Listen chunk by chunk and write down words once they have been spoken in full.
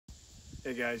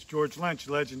Hey guys, George Lynch,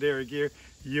 Legendary Gear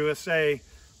USA.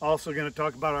 Also going to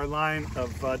talk about our line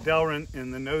of Delrin in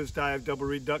the nosedive double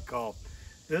reed duck call.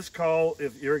 This call,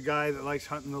 if you're a guy that likes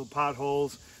hunting little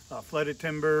potholes, flooded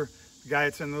timber, the guy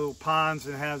that's in little ponds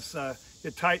and has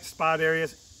tight spot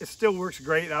areas, it still works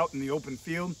great out in the open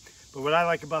field. But what I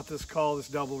like about this call, this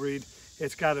double reed,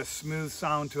 it's got a smooth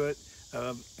sound to it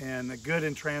and good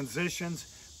in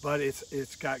transitions, but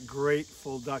it's got great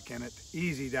full duck in it.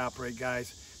 Easy to operate,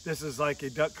 guys. This is like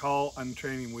a duck call on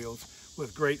training wheels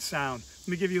with great sound. Let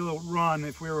me give you a little run.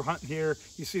 If we were hunting here,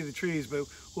 you see the trees, but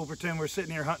we'll pretend we're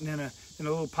sitting here hunting in a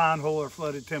little pond hole or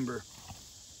flooded timber.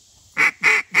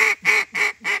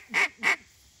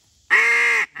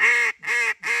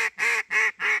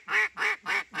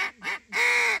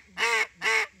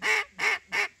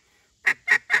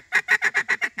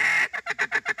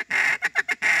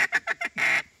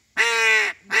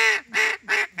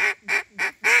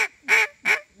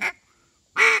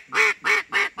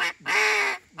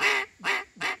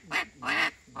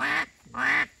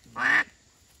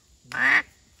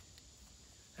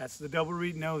 That's the double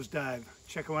reed nosedive.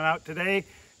 Check one out today.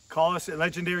 Call us at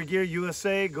Legendary Gear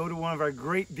USA. Go to one of our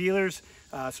great dealers,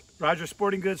 Rogers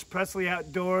Sporting Goods, Presley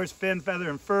Outdoors, Fin, Feather,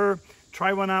 and Fur.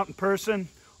 Try one out in person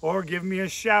or give me a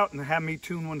shout and have me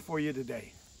tune one for you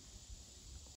today.